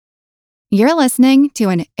You're listening to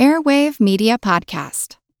an Airwave Media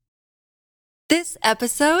Podcast. This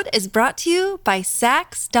episode is brought to you by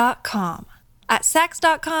Saks.com. At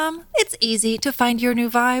Saks.com, it's easy to find your new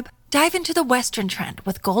vibe. Dive into the Western trend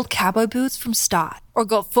with gold cowboy boots from Staud, or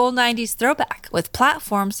go full 90s throwback with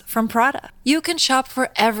platforms from Prada. You can shop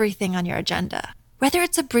for everything on your agenda, whether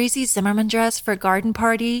it's a breezy Zimmermann dress for a garden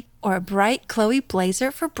party or a bright Chloe blazer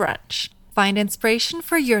for brunch. Find inspiration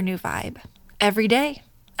for your new vibe every day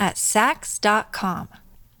at Saks.com.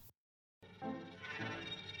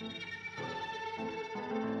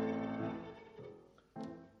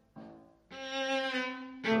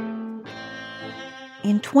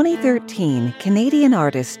 In 2013, Canadian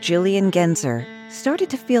artist Jillian Genzer started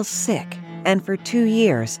to feel sick, and for 2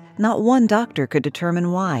 years, not one doctor could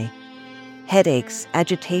determine why. Headaches,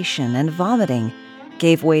 agitation, and vomiting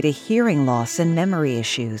gave way to hearing loss and memory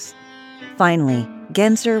issues. Finally,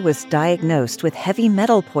 Genzer was diagnosed with heavy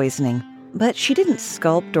metal poisoning, but she didn't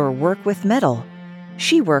sculpt or work with metal.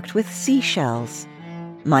 She worked with seashells.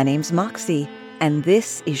 My name's Moxie, and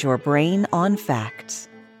this is your Brain on Facts.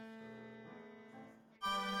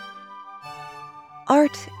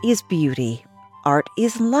 Art is beauty. Art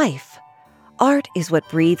is life. Art is what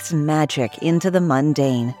breathes magic into the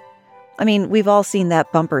mundane. I mean, we've all seen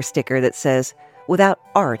that bumper sticker that says, "Without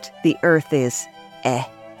art, the earth is eh."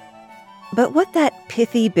 But what that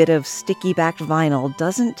pithy bit of sticky-backed vinyl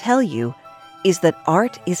doesn't tell you is that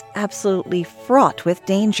art is absolutely fraught with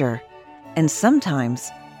danger. And sometimes,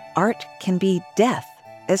 art can be death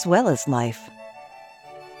as well as life.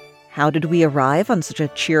 How did we arrive on such a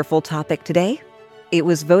cheerful topic today? It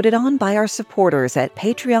was voted on by our supporters at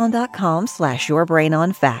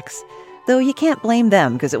patreon.com/yourbrainonfacts. Though you can't blame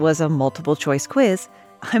them because it was a multiple-choice quiz.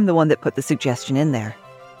 I'm the one that put the suggestion in there.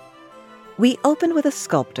 We opened with a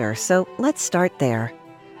sculptor, so let's start there.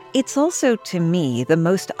 It's also, to me, the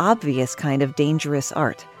most obvious kind of dangerous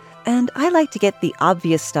art. And I like to get the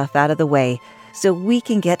obvious stuff out of the way so we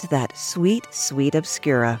can get to that sweet, sweet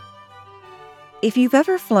obscura. If you've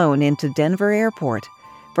ever flown into Denver Airport,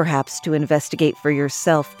 perhaps to investigate for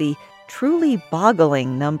yourself the truly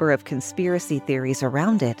boggling number of conspiracy theories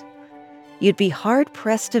around it, you'd be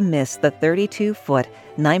hard-pressed to miss the 32-foot,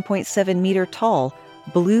 9.7-meter tall,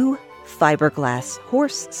 blue fiberglass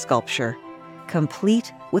horse sculpture,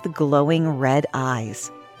 complete with glowing red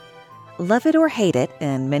eyes. Love it or hate it,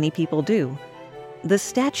 and many people do, the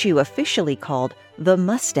statue officially called the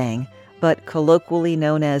Mustang, but colloquially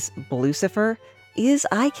known as Blucifer, is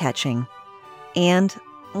eye-catching and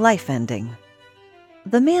life-ending.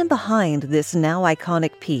 The man behind this now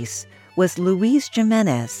iconic piece was Luis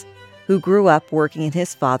Jimenez, who grew up working in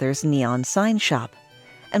his father's neon sign shop,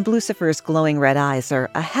 and Blucifer's glowing red eyes are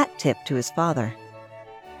a hat tip to his father.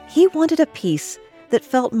 He wanted a piece that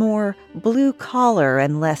felt more blue-collar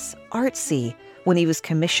and less artsy when he was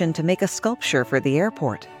commissioned to make a sculpture for the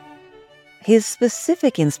airport. His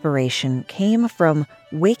specific inspiration came from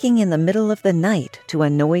waking in the middle of the night to a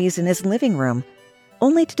noise in his living room,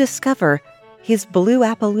 only to discover his blue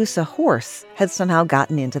Appaloosa horse had somehow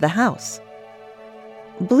gotten into the house.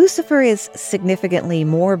 Blucifer is significantly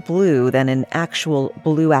more blue than an actual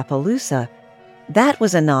blue Appaloosa. That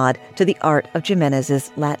was a nod to the art of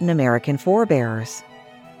Jimenez's Latin American forebears.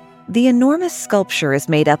 The enormous sculpture is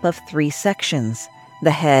made up of 3 sections: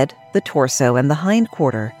 the head, the torso, and the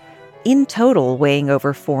hindquarter, in total weighing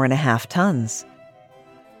over 4.5 tons.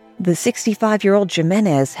 The 65-year-old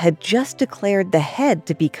Jimenez had just declared the head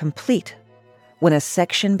to be complete when a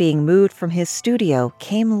section being moved from his studio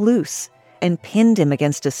came loose and pinned him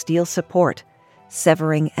against a steel support,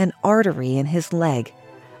 severing an artery in his leg,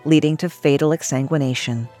 leading to fatal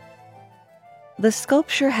exsanguination. The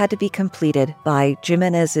sculpture had to be completed by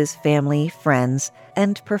Jimenez's family, friends,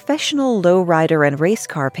 and professional lowrider and race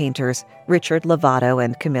car painters Richard Lovato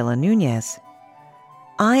and Camila Nunez.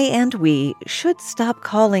 I and we should stop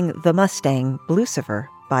calling the Mustang Blucifer,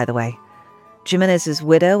 by the way. Jimenez's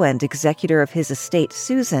widow and executor of his estate,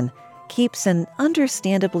 Susan, keeps an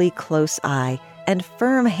understandably close eye and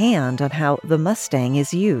firm hand on how the Mustang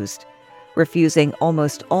is used, refusing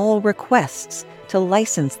almost all requests to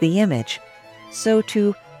license the image, so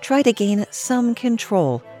to try to gain some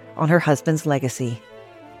control on her husband's legacy.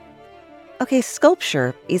 Okay,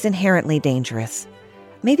 sculpture is inherently dangerous.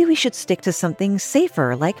 Maybe we should stick to something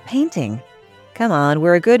safer like painting. Come on,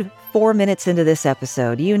 we're a good 4 minutes into this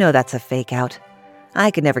episode. You know that's a fake out.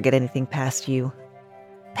 I could never get anything past you.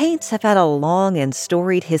 Paints have had a long and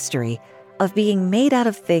storied history of being made out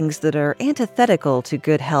of things that are antithetical to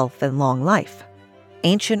good health and long life.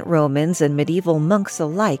 Ancient Romans and medieval monks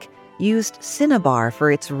alike used cinnabar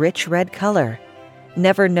for its rich red color,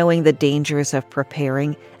 never knowing the dangers of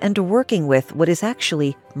preparing and working with what is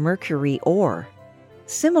actually mercury ore.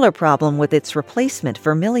 Similar problem with its replacement,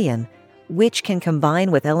 vermilion, which can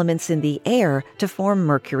combine with elements in the air to form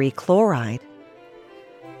mercury chloride.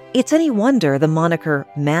 It's any wonder the moniker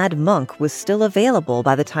Mad Monk was still available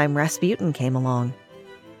by the time Rasputin came along.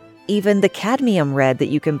 Even the cadmium red that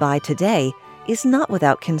you can buy today is not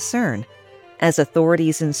without concern, as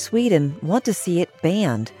authorities in Sweden want to see it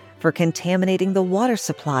banned for contaminating the water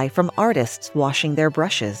supply from artists washing their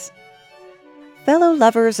brushes. Fellow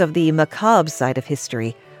lovers of the macabre side of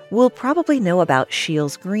history will probably know about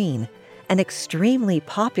Scheele's green, an extremely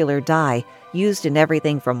popular dye used in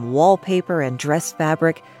everything from wallpaper and dress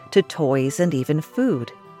fabric to toys and even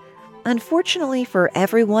food. Unfortunately for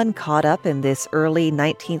everyone caught up in this early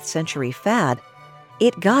 19th century fad,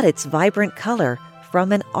 it got its vibrant color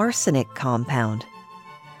from an arsenic compound.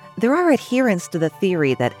 There are adherents to the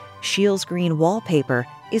theory that Scheele's green wallpaper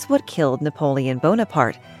is what killed Napoleon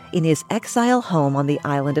Bonaparte in his exile home on the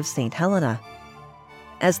island of St. Helena.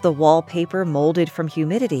 As the wallpaper molded from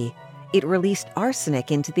humidity, it released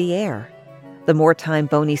arsenic into the air. The more time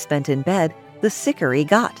Boney spent in bed, the sicker he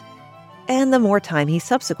got, and the more time he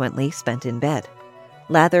subsequently spent in bed.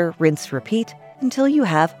 Lather, rinse, repeat until you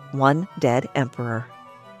have one dead emperor.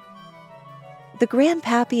 The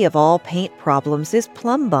grandpappy of all paint problems is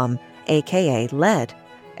plum bum, aka lead,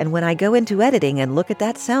 and when I go into editing and look at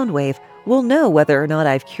that sound wave, we'll know whether or not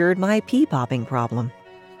I've cured my pea-popping problem.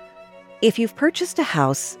 If you've purchased a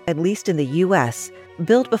house, at least in the U.S.,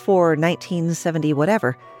 built before 1970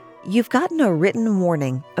 whatever, you've gotten a written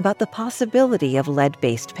warning about the possibility of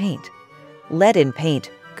lead-based paint. Lead in paint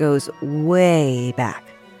goes way back,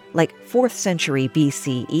 like 4th century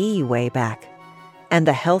BCE way back, and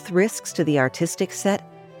the health risks to the artistic set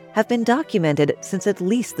have been documented since at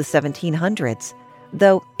least the 1700s,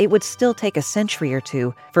 though it would still take a century or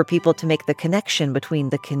two for people to make the connection between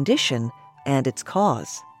the condition and its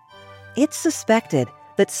cause. It's suspected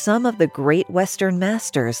that some of the great Western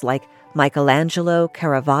masters like Michelangelo,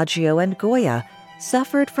 Caravaggio, and Goya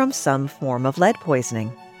suffered from some form of lead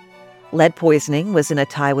poisoning. Lead poisoning was in a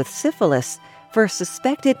tie with syphilis for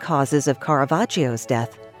suspected causes of Caravaggio's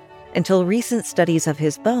death, until recent studies of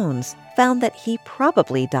his bones found that he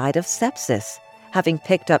probably died of sepsis, having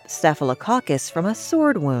picked up staphylococcus from a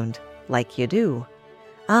sword wound, like you do.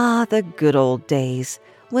 Ah, the good old days,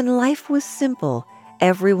 when life was simple,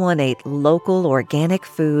 everyone ate local organic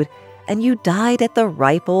food, and you died at the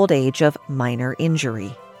ripe old age of minor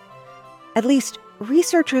injury. At least,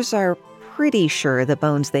 researchers are pretty sure the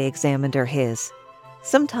bones they examined are his.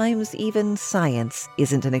 Sometimes even science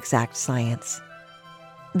isn't an exact science.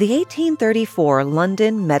 The 1834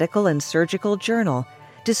 London Medical and Surgical Journal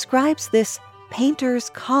describes this painter's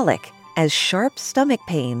colic as sharp stomach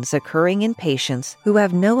pains occurring in patients who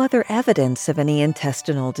have no other evidence of any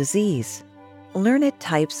intestinal disease. Learned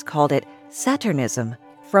types called it Saturnism,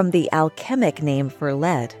 from the alchemic name for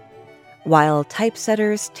lead, while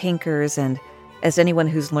typesetters, tinkers, and, as anyone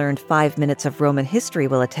who's learned 5 minutes of Roman history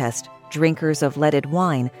will attest, drinkers of leaded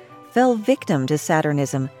wine, fell victim to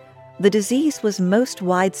Saturnism. The disease was most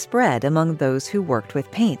widespread among those who worked with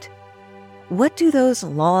paint. What do those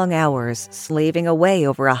long hours slaving away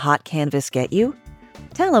over a hot canvas get you?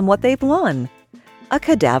 Tell them what they've won. A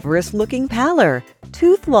cadaverous-looking pallor,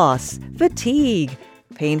 tooth loss, fatigue,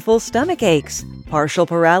 painful stomach aches, partial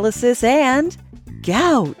paralysis, and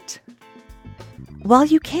gout. While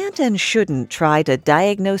you can't and shouldn't try to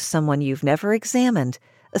diagnose someone you've never examined,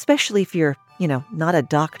 especially if you're, not a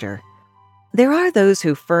doctor, there are those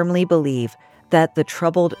who firmly believe that the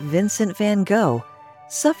troubled Vincent van Gogh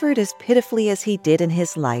suffered as pitifully as he did in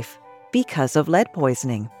his life because of lead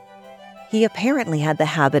poisoning. He apparently had the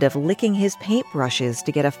habit of licking his paintbrushes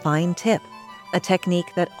to get a fine tip, a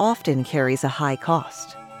technique that often carries a high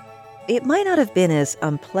cost. It might not have been as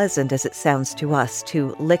unpleasant as it sounds to us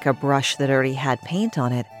to lick a brush that already had paint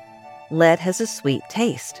on it. Lead has a sweet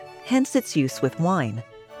taste, hence its use with wine.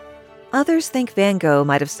 Others think Van Gogh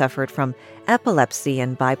might have suffered from epilepsy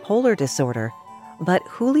and bipolar disorder, but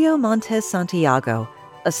Julio Montes Santiago,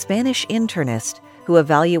 a Spanish internist who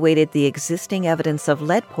evaluated the existing evidence of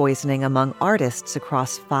lead poisoning among artists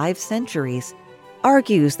across 5 centuries,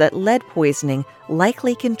 argues that lead poisoning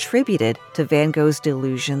likely contributed to Van Gogh's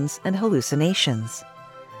delusions and hallucinations.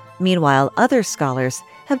 Meanwhile, other scholars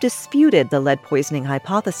have disputed the lead poisoning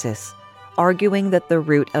hypothesis, arguing that the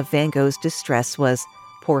root of Van Gogh's distress was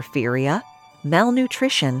porphyria,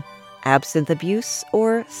 malnutrition, absinthe abuse,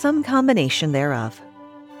 or some combination thereof.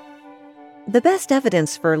 The best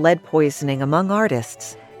evidence for lead poisoning among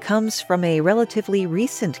artists comes from a relatively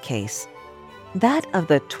recent case. that of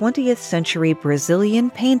the 20th century Brazilian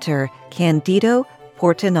painter Candido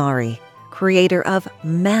Portinari, creator of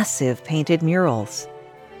massive painted murals.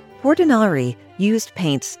 Portinari used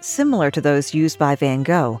paints similar to those used by Van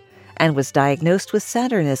Gogh and was diagnosed with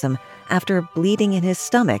Saturnism after bleeding in his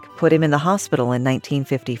stomach put him in the hospital in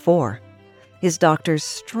 1954. His doctors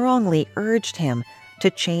strongly urged him to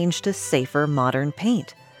change to safer modern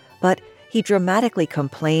paint, but he dramatically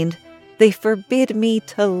complained, "They forbid me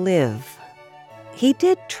to live." He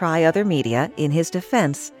did try other media in his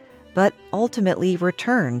defense, but ultimately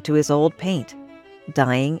returned to his old paint,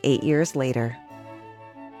 dying 8 years later.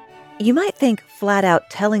 You might think flat out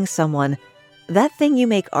telling someone, "That thing you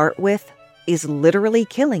make art with is literally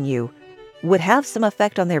killing you," would have some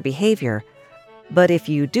effect on their behavior, but if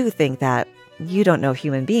you do think that, you don't know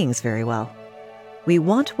human beings very well. We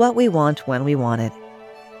want what we want when we want it.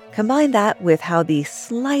 Combine that with how the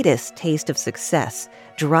slightest taste of success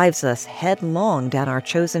drives us headlong down our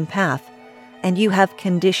chosen path, and you have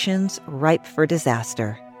conditions ripe for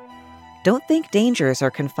disaster. Don't think dangers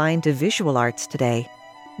are confined to visual arts today.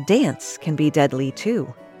 Dance can be deadly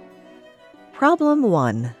too. Problem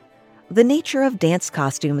 1. The nature of dance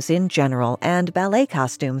costumes in general and ballet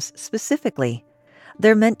costumes specifically.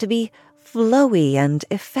 They're meant to be flowy and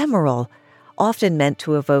ephemeral, often meant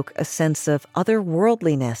to evoke a sense of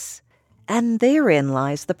otherworldliness, and therein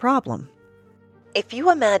lies the problem. If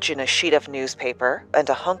you imagine a sheet of newspaper and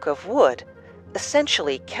a hunk of wood,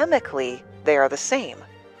 essentially chemically they are the same,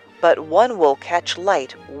 but one will catch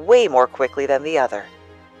light way more quickly than the other,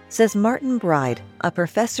 says Martin Bride, a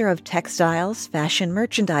professor of textiles, fashion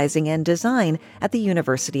merchandising, and design at the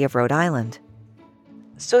University of Rhode Island.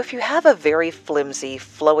 So if you have a very flimsy,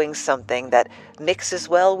 flowing something that mixes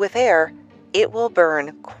well with air, it will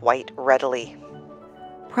burn quite readily.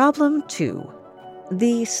 Problem 2.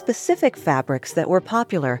 The specific fabrics that were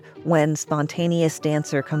popular when spontaneous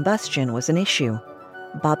dancer combustion was an issue.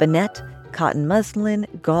 Bobinette, cotton muslin,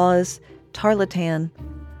 gauze, tarlatan.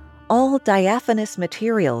 All diaphanous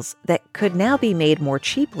materials that could now be made more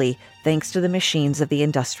cheaply thanks to the machines of the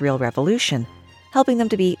Industrial Revolution, helping them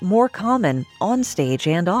to be more common on stage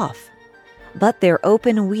and off. But their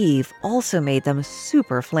open weave also made them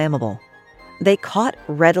super flammable. They caught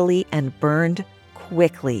readily and burned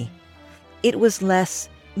quickly. It was less,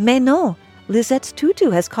 "Mais non, Lisette's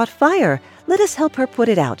tutu has caught fire. Let us help her put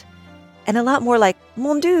it out." And a lot more like,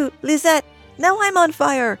 "Mon Dieu, Lisette, now I'm on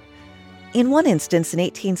fire." In one instance in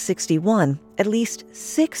 1861, at least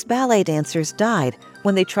 6 ballet dancers died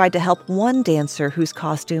when they tried to help one dancer whose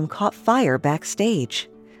costume caught fire backstage.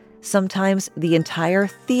 Sometimes the entire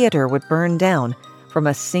theater would burn down from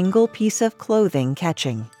a single piece of clothing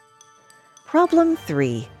catching. Problem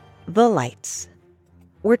 3. The lights.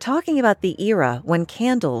 We're talking about the era when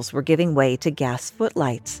candles were giving way to gas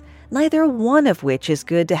footlights, neither one of which is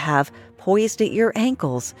good to have poised at your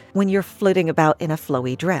ankles when you're flitting about in a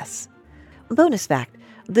flowy dress. Bonus fact,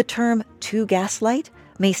 the term "to-gaslight"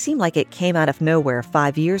 may seem like it came out of nowhere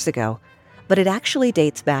 5 years ago, but it actually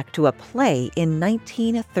dates back to a play in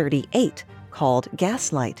 1938 called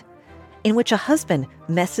Gaslight, in which a husband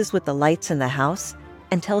messes with the lights in the house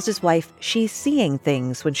and tells his wife she's seeing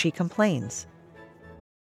things when she complains.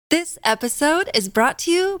 This episode is brought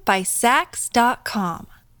to you by Saks.com.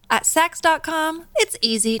 At Saks.com, it's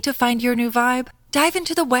easy to find your new vibe. Dive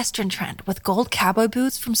into the Western trend with gold cowboy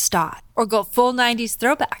boots from Stott, or go full 90s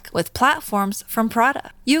throwback with platforms from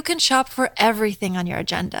Prada. You can shop for everything on your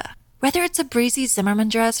agenda, whether it's a breezy Zimmermann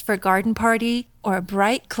dress for a garden party or a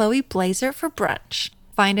bright Chloe blazer for brunch.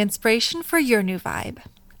 Find inspiration for your new vibe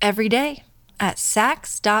every day at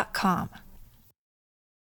Saks.com.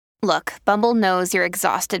 Look, Bumble knows you're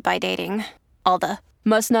exhausted by dating. All the,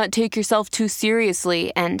 "must not take yourself too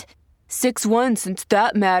seriously," and 6'1" since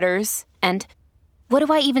that matters, and what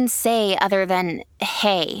do I even say other than,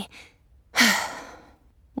 "hey"?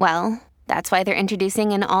 Well, that's why they're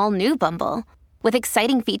introducing an all-new Bumble, with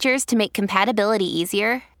exciting features to make compatibility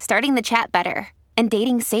easier, starting the chat better, and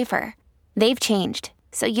dating safer. They've changed,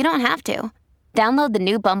 so you don't have to. Download the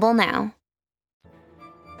new Bumble now.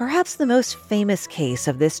 Perhaps the most famous case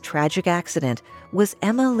of this tragic accident was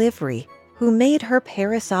Emma Livry, who made her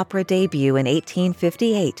Paris opera debut in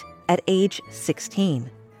 1858 at age 16.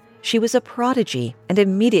 She was a prodigy and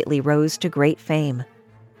immediately rose to great fame.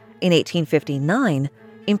 In 1859,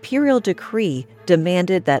 imperial decree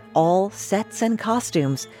demanded that all sets and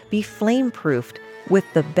costumes be flame-proofed with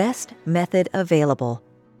the best method available,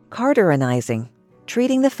 carteronizing,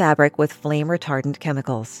 treating the fabric with flame-retardant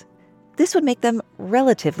chemicals. This would make them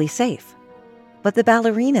relatively safe. But the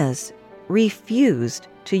ballerinas refused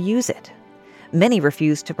to use it. Many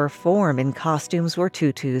refused to perform in costumes or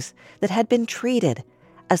tutus that had been treated,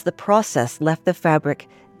 as the process left the fabric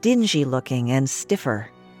dingy-looking and stiffer.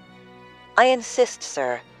 "I insist,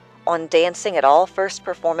 sir, on dancing at all first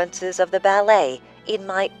performances of the ballet in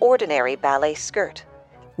my ordinary ballet skirt,"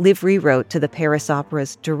 Livry wrote to the Paris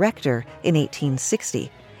Opera's director in 1860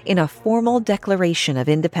 in a formal declaration of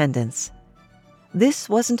independence. This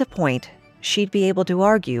wasn't a point she'd be able to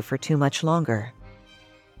argue for too much longer.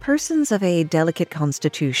 Persons of a delicate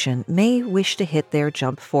constitution may wish to hit their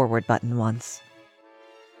jump forward button once.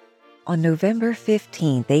 On November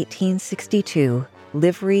 15, 1862,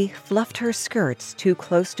 Livry fluffed her skirts too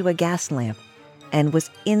close to a gas lamp and was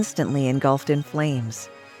instantly engulfed in flames.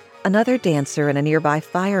 Another dancer and a nearby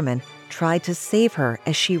fireman tried to save her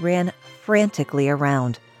as she ran frantically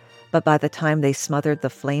around, but by the time they smothered the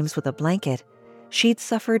flames with a blanket, she'd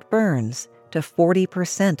suffered burns to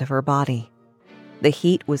 40% of her body. The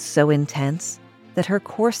heat was so intense that her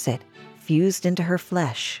corset fused into her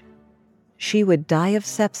flesh. She would die of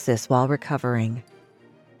sepsis while recovering.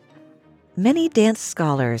 Many dance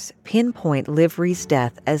scholars pinpoint Livry's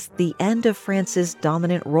death as the end of France's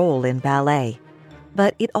dominant role in ballet,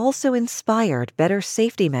 but it also inspired better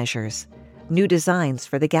safety measures, new designs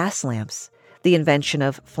for the gas lamps, the invention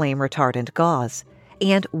of flame-retardant gauze,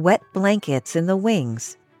 and wet blankets in the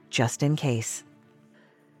wings, just in case.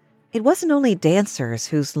 It wasn't only dancers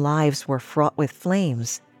whose lives were fraught with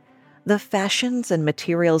flames. The fashions and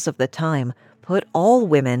materials of the time put all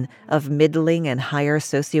women of middling and higher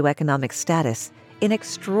socioeconomic status in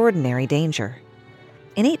extraordinary danger.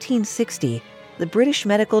 In 1860, the British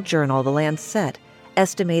medical journal The Lancet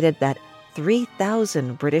estimated that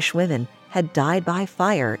 3,000 British women had died by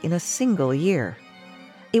fire in a single year.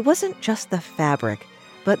 It wasn't just the fabric,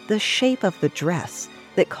 but the shape of the dress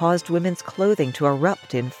that caused women's clothing to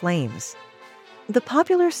erupt in flames. The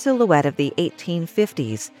popular silhouette of the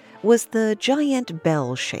 1850s was the giant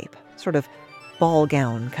bell shape, sort of ball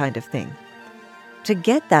gown kind of thing. To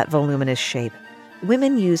get that voluminous shape,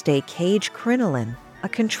 women used a cage crinoline, a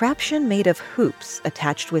contraption made of hoops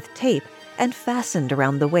attached with tape and fastened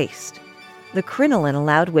around the waist. The crinoline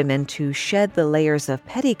allowed women to shed the layers of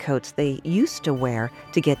petticoats they used to wear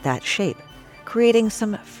to get that shape, creating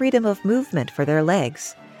some freedom of movement for their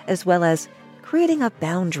legs, as well as creating a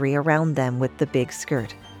boundary around them with the big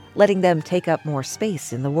skirt, letting them take up more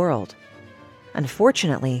space in the world.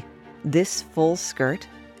 Unfortunately, this full skirt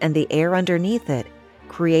and the air underneath it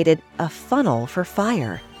created a funnel for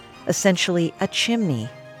fire, essentially a chimney,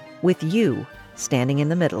 with you standing in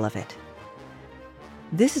the middle of it.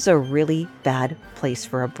 This is a really bad place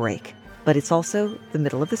for a break, but it's also the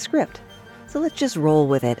middle of the script. So let's just roll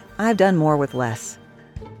with it. I've done more with less.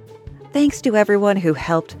 Thanks to everyone who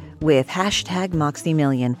helped with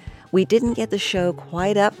 #MoxieMillion. We didn't get the show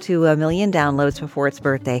quite up to 1 million downloads before its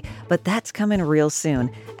birthday, but that's coming real soon.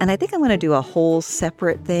 And I think I'm going to do a whole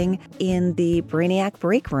separate thing in the Brainiac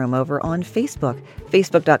Break Room over on Facebook,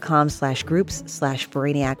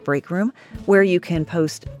 facebook.com/groups/Brainiac Break Room, where you can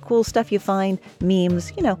post cool stuff you find,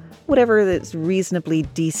 memes, whatever that's reasonably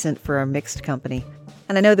decent for a mixed company.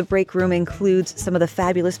 And I know the break room includes some of the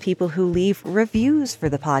fabulous people who leave reviews for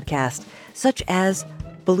the podcast, such as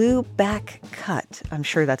Blueback Cut. I'm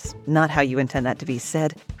sure that's not how you intend that to be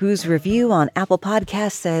said. Whose review on Apple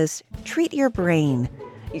Podcasts says, "Treat your brain.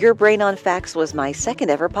 Your Brain on Facts was my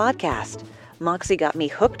second ever podcast. Moxie got me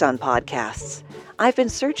hooked on podcasts. I've been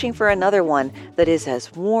searching for another one that is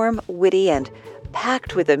as warm, witty, and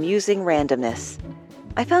packed with amusing randomness.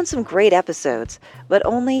 I found some great episodes, but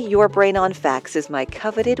only Your Brain on Facts is my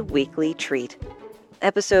coveted weekly treat.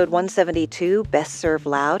 Episode 172, Best Served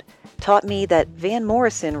Loud, taught me that Van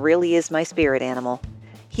Morrison really is my spirit animal.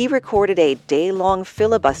 He recorded a day-long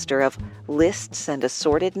filibuster of lists and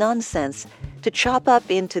assorted nonsense to chop up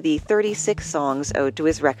into the 36 songs owed to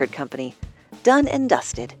his record company. Done and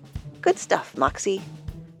dusted. Good stuff, Moxie."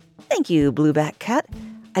 Thank you, Blueback Cat.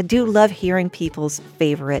 I do love hearing people's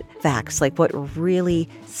favorite facts, like what really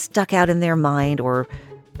stuck out in their mind or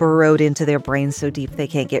burrowed into their brain so deep they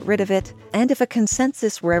can't get rid of it. And if a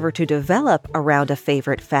consensus were ever to develop around a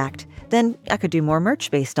favorite fact, then I could do more merch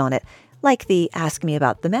based on it, like the Ask Me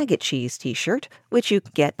About the Maggot Cheese t-shirt, which you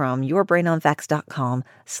can get from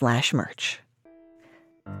yourbrainonfacts.com/merch.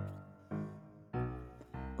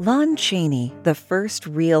 Lon Chaney, the first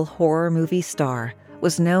real horror movie star,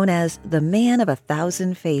 was known as the Man of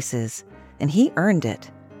 1,000 Faces, and he earned it.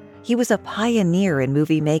 He was a pioneer in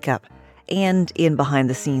movie makeup and in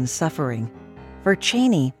behind-the-scenes suffering. For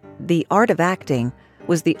Chaney, the art of acting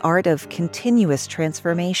was the art of continuous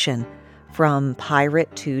transformation, from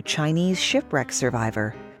pirate to Chinese shipwreck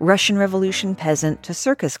survivor, Russian Revolution peasant to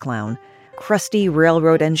circus clown, crusty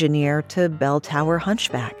railroad engineer to bell tower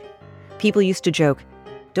hunchback. People used to joke,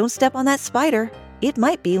 "Don't step on that spider, it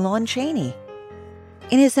might be Lon Chaney."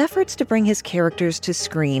 In his efforts to bring his characters to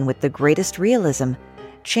screen with the greatest realism,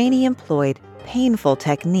 Chaney employed painful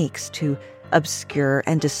techniques to obscure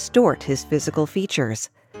and distort his physical features,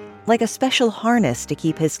 like a special harness to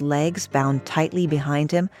keep his legs bound tightly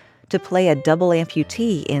behind him to play a double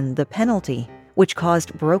amputee in The Penalty, which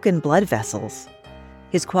caused broken blood vessels.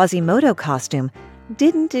 His Quasimodo costume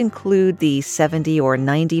didn't include the 70 or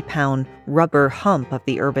 90-pound rubber hump of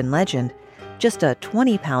the urban legend, just a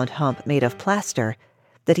 20-pound hump made of plaster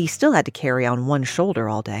that he still had to carry on one shoulder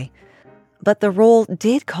all day. But the role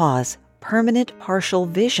did cause permanent partial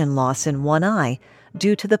vision loss in one eye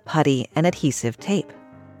due to the putty and adhesive tape.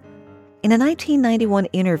 In a 1991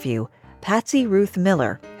 interview, Patsy Ruth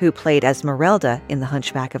Miller, who played Esmeralda in The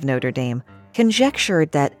Hunchback of Notre Dame,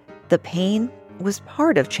 conjectured that the pain was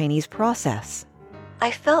part of Chaney's process. "I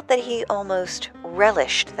felt that he almost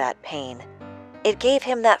relished that pain. It gave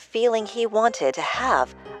him that feeling he wanted to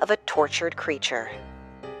have of a tortured creature."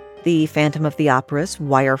 The Phantom of the Opera's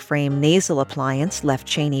wireframe nasal appliance left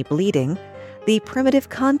Chaney bleeding. The primitive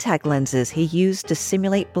contact lenses he used to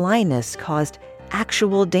simulate blindness caused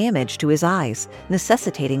actual damage to his eyes,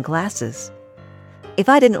 necessitating glasses. If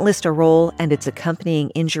I didn't list a role and its accompanying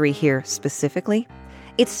injury here specifically,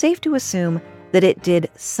 it's safe to assume that it did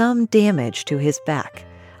some damage to his back,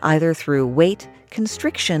 either through weight,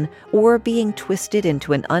 constriction, or being twisted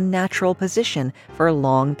into an unnatural position for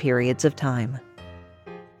long periods of time.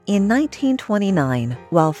 In 1929,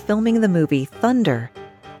 while filming the movie Thunder,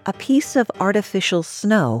 a piece of artificial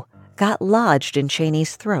snow got lodged in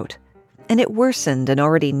Chaney's throat, and it worsened an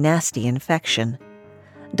already nasty infection.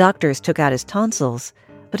 Doctors took out his tonsils,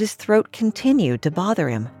 but his throat continued to bother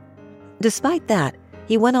him. Despite that,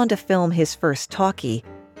 he went on to film his first talkie,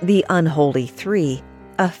 The Unholy Three,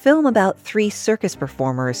 a film about three circus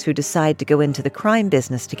performers who decide to go into the crime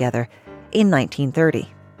business together in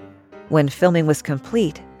 1930. When filming was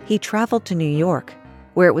complete, he traveled to New York,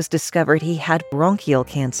 where it was discovered he had bronchial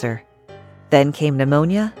cancer. Then came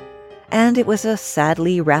pneumonia, and it was a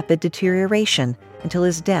sadly rapid deterioration until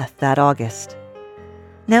his death that August.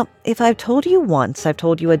 Now, if I've told you once, I've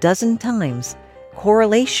told you a dozen times,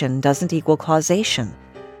 correlation doesn't equal causation.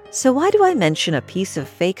 So why do I mention a piece of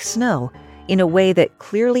fake snow in a way that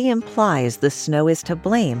clearly implies the snow is to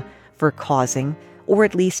blame for causing, or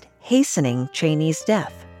at least hastening, Chaney's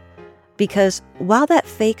death? Because while that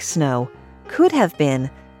fake snow could have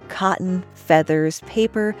been cotton, feathers,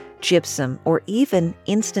 paper, gypsum, or even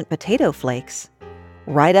instant potato flakes,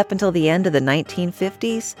 right up until the end of the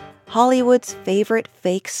 1950s, Hollywood's favorite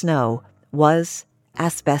fake snow was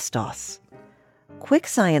asbestos. Quick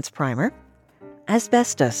science primer.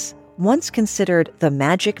 Asbestos, once considered the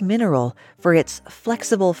magic mineral for its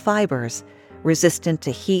flexible fibers, resistant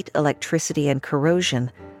to heat, electricity, and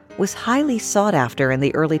corrosion, was highly sought after in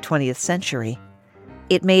the early 20th century.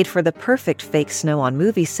 It made for the perfect fake snow on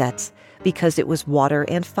movie sets because it was water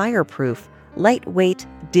and fireproof, lightweight,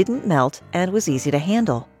 didn't melt, and was easy to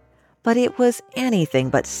handle. But it was anything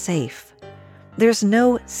but safe. There's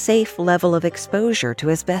no safe level of exposure to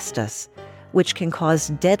asbestos, which can cause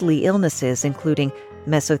deadly illnesses including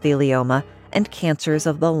mesothelioma and cancers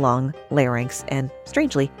of the lung, larynx, and,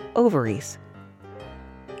 strangely, ovaries.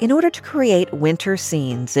 In order to create winter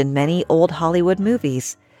scenes in many old Hollywood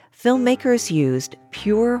movies, filmmakers used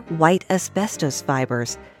pure white asbestos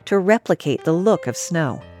fibers to replicate the look of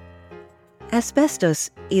snow. Asbestos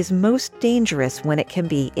is most dangerous when it can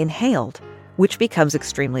be inhaled, which becomes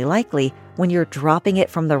extremely likely when you're dropping it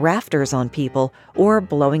from the rafters on people or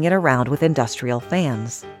blowing it around with industrial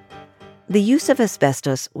fans. The use of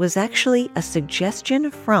asbestos was actually a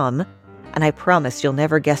suggestion from, and I promise you'll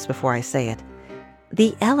never guess before I say it,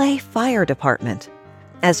 the LA Fire Department,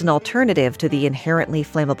 as an alternative to the inherently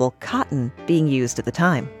flammable cotton being used at the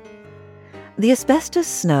time. The asbestos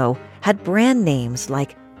snow had brand names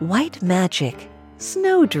like White Magic,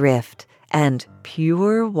 Snowdrift, and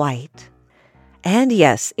Pure White. And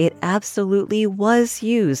yes, it absolutely was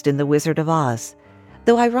used in The Wizard of Oz,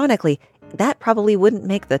 though ironically, that probably wouldn't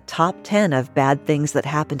make the top 10 of bad things that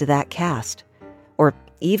happened to that cast, or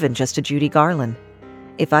even just to Judy Garland.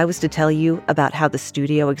 If I was to tell you about how the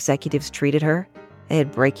studio executives treated her,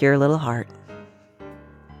 it'd break your little heart.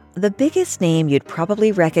 The biggest name you'd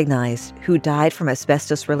probably recognize who died from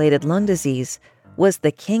asbestos-related lung disease was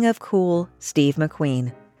the king of cool, Steve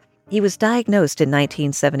McQueen. He was diagnosed in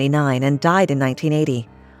 1979 and died in 1980,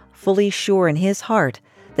 fully sure in his heart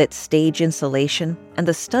that stage insulation and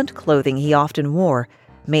the stunt clothing he often wore,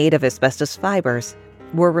 made of asbestos fibers,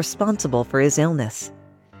 were responsible for his illness.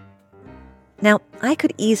 Now, I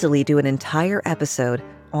could easily do an entire episode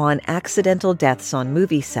on accidental deaths on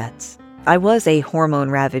movie sets. I was a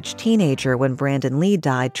hormone-ravaged teenager when Brandon Lee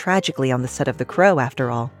died tragically on the set of The Crow,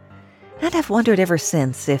 after all. And I've wondered ever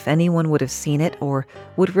since if anyone would have seen it or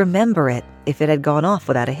would remember it if it had gone off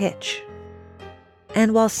without a hitch.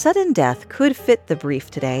 And while sudden death could fit the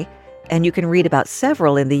brief today, and you can read about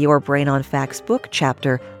several in the Your Brain on Facts book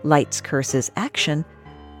chapter, Lights, Curses, Action,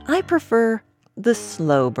 I prefer the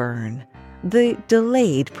slow burn, the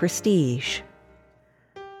delayed prestige.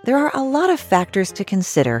 There are a lot of factors to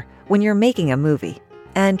consider when you're making a movie,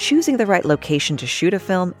 and choosing the right location to shoot a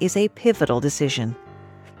film is a pivotal decision.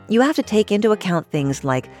 You have to take into account things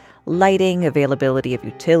like lighting, availability of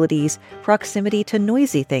utilities, proximity to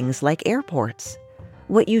noisy things like airports.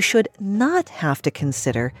 What you should not have to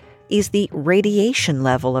consider is the radiation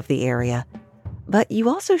level of the area, but you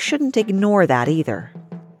also shouldn't ignore that either.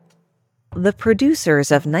 The producers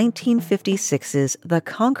of 1956's The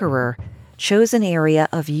Conqueror chose an area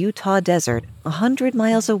of Utah desert 100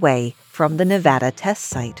 miles away from the Nevada test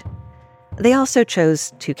site. They also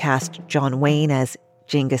chose to cast John Wayne as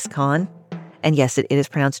Genghis Khan. And yes, it is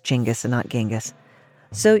pronounced Genghis and not Genghis.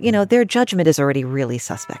 So, their judgment is already really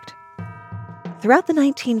suspect. Throughout the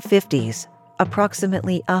 1950s,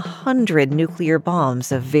 approximately 100 nuclear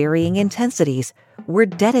bombs of varying intensities were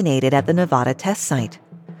detonated at the Nevada test site.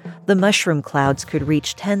 The mushroom clouds could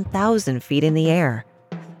reach 10,000 feet in the air.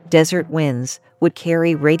 Desert winds would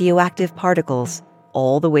carry radioactive particles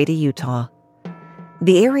all the way to Utah.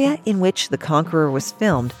 The area in which The Conqueror was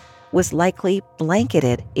filmed was likely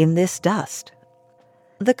blanketed in this dust.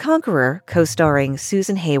 The Conqueror, co-starring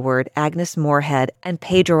Susan Hayward, Agnes Moorehead, and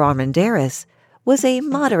Pedro Armendariz, was a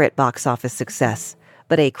moderate box office success,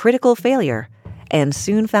 but a critical failure, and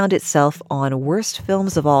soon found itself on worst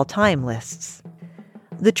films of all time lists.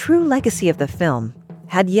 The true legacy of the film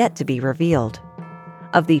had yet to be revealed.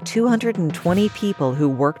 Of the 220 people who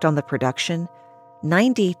worked on the production,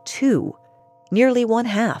 92, nearly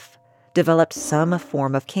one-half, developed some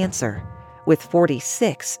form of cancer, with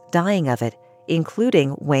 46 dying of it,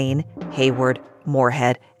 including Wayne, Hayward,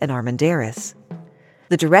 Moorehead, and Armendariz.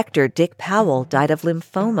 The director, Dick Powell, died of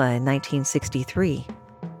lymphoma in 1963.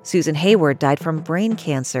 Susan Hayward died from brain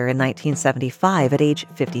cancer in 1975 at age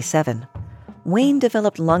 57. Wayne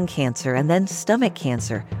developed lung cancer and then stomach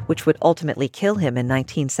cancer, which would ultimately kill him in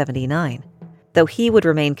 1979, though he would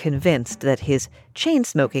remain convinced that his chain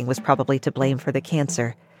smoking was probably to blame for the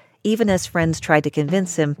cancer, even as friends tried to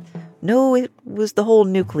convince him, no, it was the whole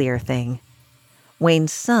nuclear thing.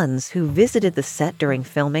 Wayne's sons, who visited the set during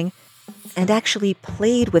filming and actually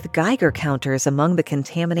played with Geiger counters among the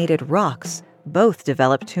contaminated rocks, both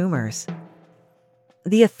developed tumors.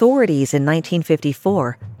 The authorities in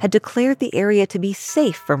 1954 had declared the area to be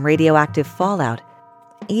safe from radioactive fallout,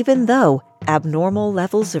 even though abnormal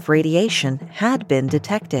levels of radiation had been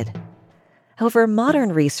detected. However,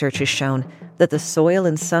 modern research has shown that the soil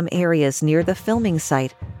in some areas near the filming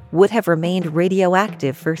site would have remained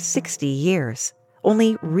radioactive for 60 years,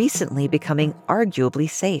 only recently becoming arguably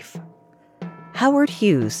safe. Howard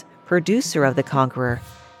Hughes, producer of The Conqueror,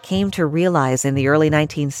 came to realize in the early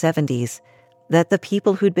 1970s that the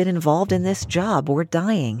people who'd been involved in this job were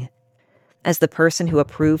dying. As the person who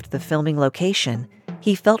approved the filming location,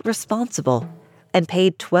 he felt responsible and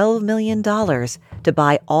paid $12 million to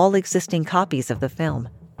buy all existing copies of the film.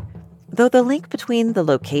 Though the link between the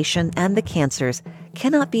location and the cancers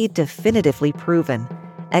cannot be definitively proven,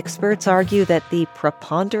 experts argue that the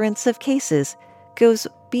preponderance of cases goes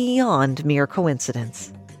beyond mere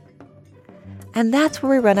coincidence. And that's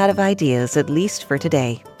where we run out of ideas, at least for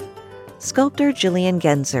today. Sculptor Gillian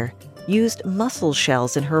Genzer used mussel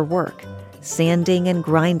shells in her work, sanding and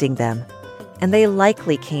grinding them, and they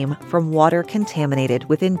likely came from water contaminated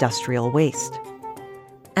with industrial waste.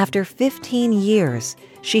 After 15 years,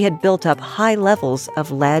 she had built up high levels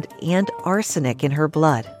of lead and arsenic in her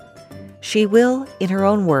blood. She will, in her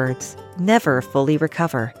own words, never fully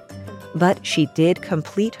recover, but she did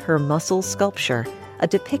complete her mussel sculpture, a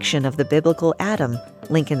depiction of the biblical Adam,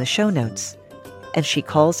 link in the show notes, and she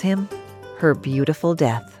calls him her beautiful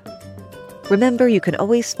death. Remember, you can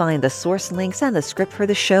always find the source links and the script for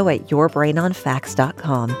the show at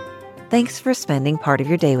yourbrainonfacts.com. Thanks for spending part of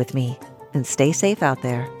your day with me, and stay safe out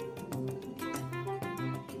there.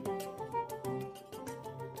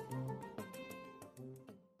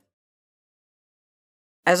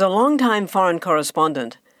 As a longtime foreign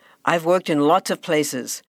correspondent, I've worked in lots of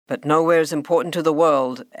places, but nowhere as important to the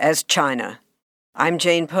world as China. I'm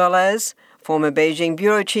Jane Perlez, former Beijing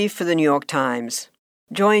bureau chief for the New York Times.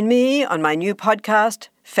 Join me on my new podcast,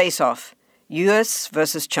 Face Off, U.S.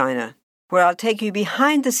 versus China. where I'll take you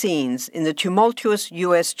behind the scenes in the tumultuous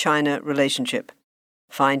U.S.-China relationship.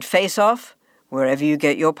 Find Face Off wherever you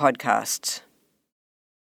get your podcasts.